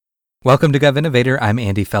Welcome to Gov Innovator. I'm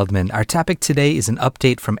Andy Feldman. Our topic today is an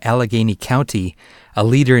update from Allegheny County, a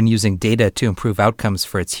leader in using data to improve outcomes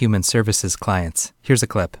for its human services clients. Here's a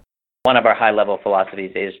clip. One of our high-level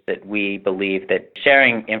philosophies is that we believe that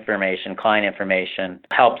sharing information, client information,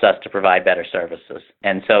 helps us to provide better services.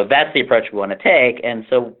 And so that's the approach we want to take. And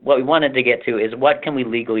so what we wanted to get to is what can we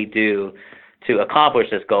legally do to accomplish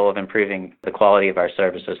this goal of improving the quality of our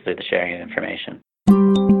services through the sharing of information.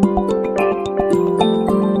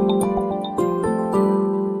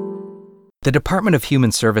 The Department of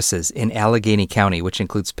Human Services in Allegheny County, which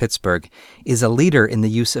includes Pittsburgh, is a leader in the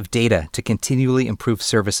use of data to continually improve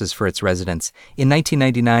services for its residents. In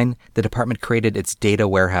 1999, the department created its data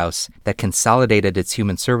warehouse that consolidated its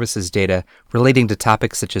human services data relating to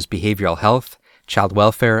topics such as behavioral health, child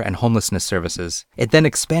welfare, and homelessness services. It then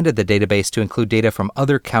expanded the database to include data from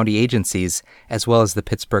other county agencies, as well as the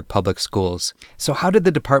Pittsburgh Public Schools. So how did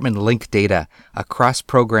the department link data across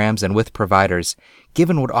programs and with providers,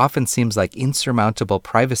 given what often seems like insurmountable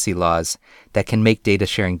privacy laws that can make data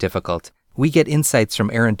sharing difficult? We get insights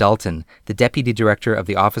from Erin Dalton, the Deputy Director of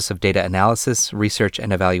the Office of Data Analysis, Research,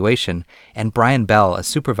 and Evaluation, and Brian Bell, a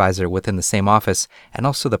supervisor within the same office and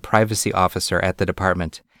also the privacy officer at the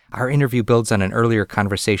department. Our interview builds on an earlier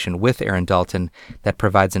conversation with Erin Dalton that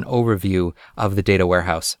provides an overview of the data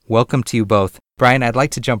warehouse. Welcome to you both. Brian, I'd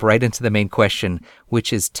like to jump right into the main question,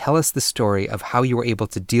 which is tell us the story of how you were able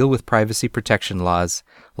to deal with privacy protection laws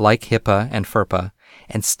like HIPAA and FERPA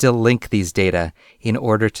and still link these data in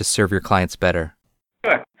order to serve your clients better.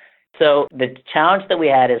 Sure. So the challenge that we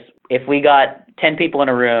had is if we got 10 people in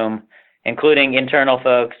a room, including internal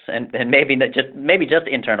folks and maybe just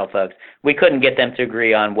internal folks, we couldn't get them to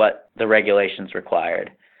agree on what the regulations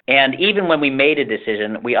required. And even when we made a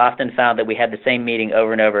decision, we often found that we had the same meeting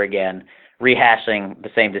over and over again, rehashing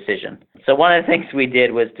the same decision. So one of the things we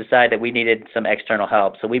did was decide that we needed some external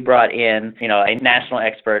help. So we brought in, a national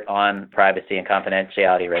expert on privacy and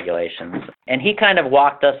confidentiality regulations. And he kind of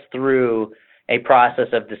walked us through a process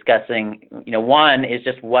of discussing, one is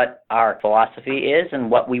just what our philosophy is and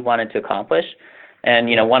what we wanted to accomplish. And,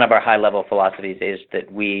 one of our high-level philosophies is that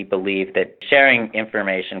we believe that sharing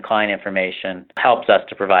information, client information, helps us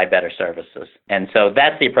to provide better services. And so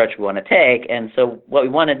that's the approach we want to take. And so what we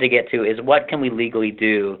wanted to get to is what can we legally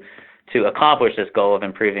do to accomplish this goal of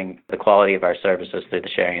improving the quality of our services through the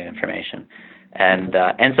sharing of information. And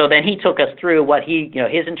so then he took us through what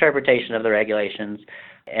his interpretation of the regulations.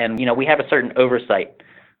 And, we have a certain oversight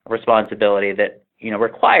responsibility that,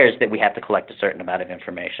 requires that we have to collect a certain amount of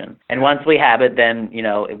information. And once we have it, then,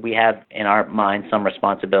 we have in our mind some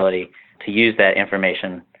responsibility to use that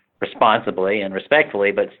information responsibly and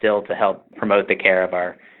respectfully, but still to help promote the care of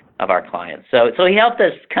our clients. So he helped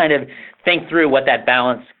us kind of think through what that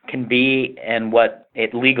balance can be and what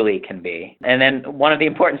it legally can be. And then one of the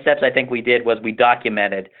important steps I think we did was we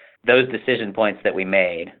documented those decision points that we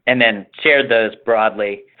made and then shared those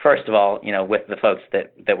broadly, first of all, with the folks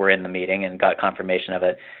that were in the meeting and got confirmation of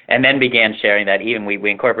it, and then began sharing that. Even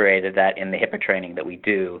we incorporated that in the HIPAA training that we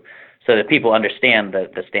do so that people understand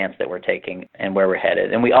the stance that we're taking and where we're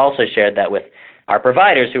headed. And we also shared that with our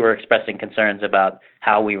providers who were expressing concerns about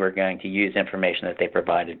how we were going to use information that they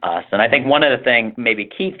provided us. And I think one of the maybe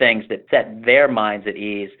key things that set their minds at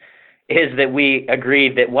ease is that we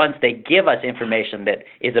agreed that once they give us information that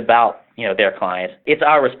is about, their clients, it's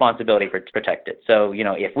our responsibility to protect it. So,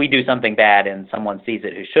 if we do something bad and someone sees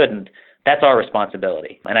it who shouldn't, that's our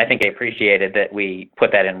responsibility. And I think they appreciated that we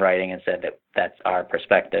put that in writing and said that that's our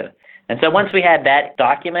perspective. And so once we had that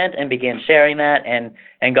document and began sharing that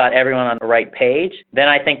and got everyone on the right page, then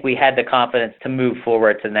I think we had the confidence to move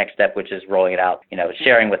forward to the next step, which is rolling it out,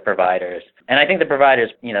 sharing with providers. And I think the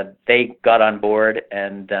providers, they got on board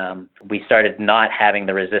and we started not having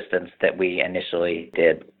the resistance that we initially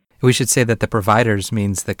did. We should say that the providers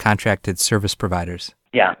means the contracted service providers.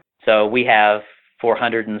 Yeah. So we have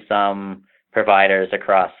 400 and some providers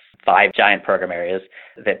across 5 giant program areas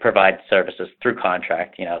that provide services through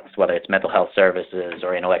contract, whether it's mental health services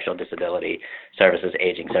or intellectual disability services,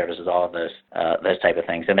 aging services, all of those type of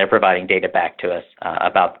things. And they're providing data back to us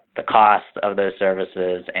about the cost of those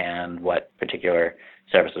services and what particular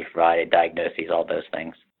services provided, diagnoses, all those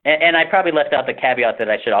things. And I probably left out the caveat that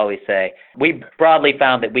I should always say. We broadly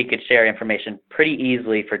found that we could share information pretty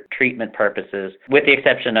easily for treatment purposes, with the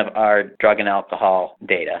exception of our drug and alcohol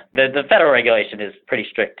data. The federal regulation is pretty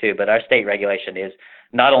strict too, but our state regulation is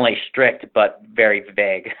not only strict but very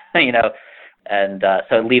vague, and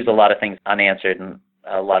so it leaves a lot of things unanswered and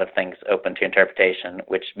a lot of things open to interpretation,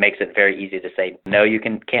 which makes it very easy to say, no, you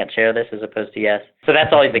can't share this as opposed to yes. So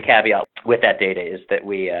that's always the caveat with that data, is that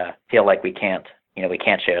we feel like we can't we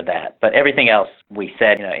can't share that. But everything else we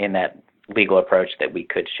said, in that legal approach that we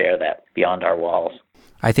could share that beyond our walls.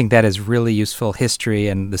 I think that is really useful history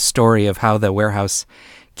and the story of how the warehouse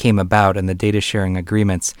came about and the data sharing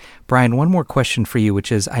agreements. Brian, one more question for you,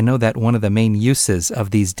 which is, I know that one of the main uses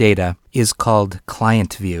of these data is called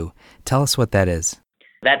client view. Tell us what that is.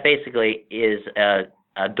 That basically is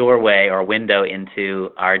a doorway or window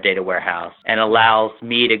into our data warehouse and allows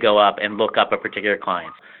me to go up and look up a particular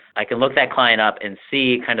client. I can look that client up and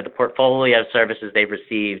see kind of the portfolio of services they've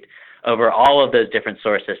received over all of those different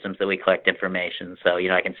source systems that we collect information. So,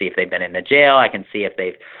 I can see if they've been in the jail. I can see if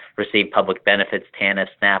they've received public benefits, TANF,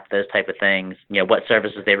 SNAP, those type of things. What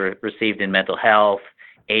services they've received in mental health,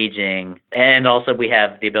 aging. And also we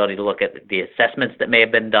have the ability to look at the assessments that may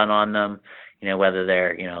have been done on them, whether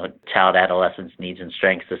they're, child adolescence needs and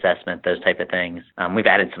strengths assessment, those type of things. We've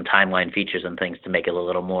added some timeline features and things to make it a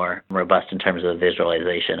little more robust in terms of the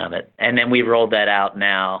visualization of it. And then we've rolled that out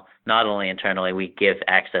now, not only internally, we give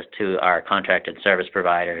access to our contracted service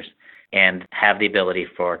providers and have the ability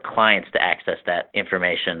for clients to access that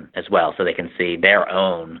information as well so they can see their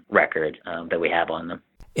own record that we have on them.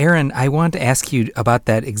 Erin, I want to ask you about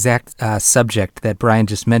that exact subject that Brian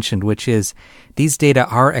just mentioned, which is these data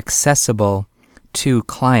are accessible to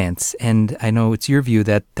clients, and I know it's your view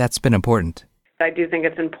that that's been important. I do think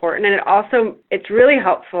it's important, and it's really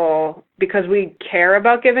helpful because we care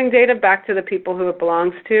about giving data back to the people who it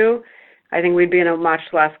belongs to. I think we'd be in a much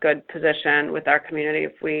less good position with our community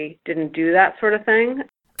if we didn't do that sort of thing.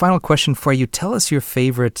 Final question for you. Tell us your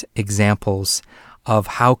favorite examples of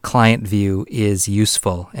how Client View is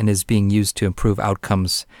useful and is being used to improve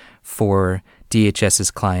outcomes for DHS's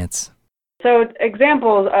clients. So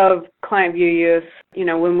examples of Client View use,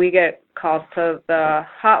 when we get calls to the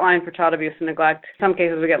hotline for child abuse and neglect, in some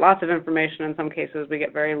cases we get lots of information, in some cases we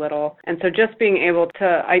get very little. And so just being able to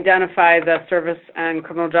identify the service and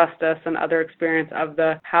criminal justice and other experience of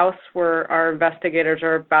the house where our investigators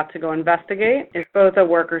are about to go investigate is both a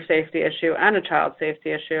worker safety issue and a child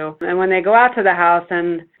safety issue. And when they go out to the house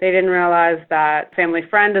and they didn't realize that family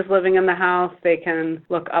friend is living in the house, they can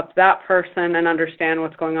look up that person and understand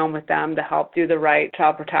what's going on with them to help do the right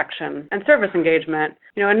child protection and service engagement.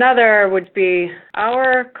 Another would be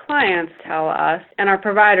our clients tell us, and our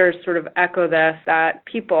providers sort of echo this, that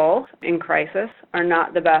people in crisis are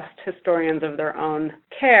not the best historians of their own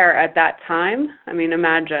care at that time. I mean,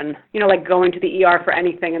 imagine, like going to the ER for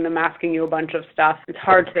anything and them asking you a bunch of stuff. It's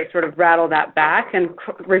hard to sort of rattle that back and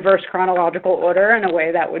reverse chronological order in a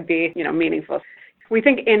way that would be, meaningful. We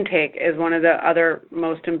think intake is one of the other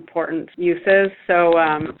most important uses. So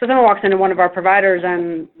someone walks into one of our providers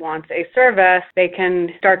and wants a service, they can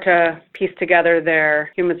start to piece together their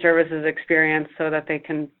human services experience so that they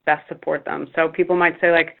can best support them. So people might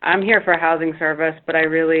say, I'm here for a housing service, but I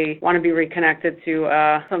really want to be reconnected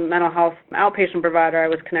to some mental health outpatient provider I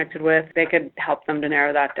was connected with. They could help them to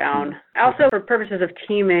narrow that down. Also, for purposes of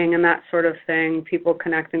teaming and that sort of thing, people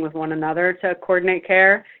connecting with one another to coordinate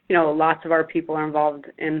care, lots of our people are involved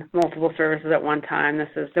in multiple services at one time. This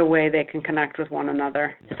is the way they can connect with one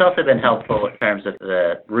another. It's also been helpful in terms of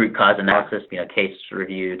the root cause analysis, case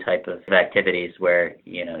review type of activities where,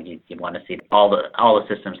 you want to see all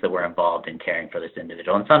the systems that were involved in caring for this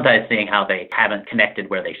individual, and sometimes seeing how they haven't connected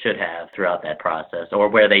where they should have throughout that process, or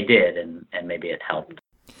where they did and maybe it helped.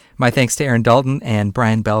 My thanks to Erin Dalton and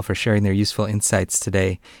Brian Bell for sharing their useful insights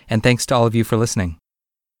today, and thanks to all of you for listening.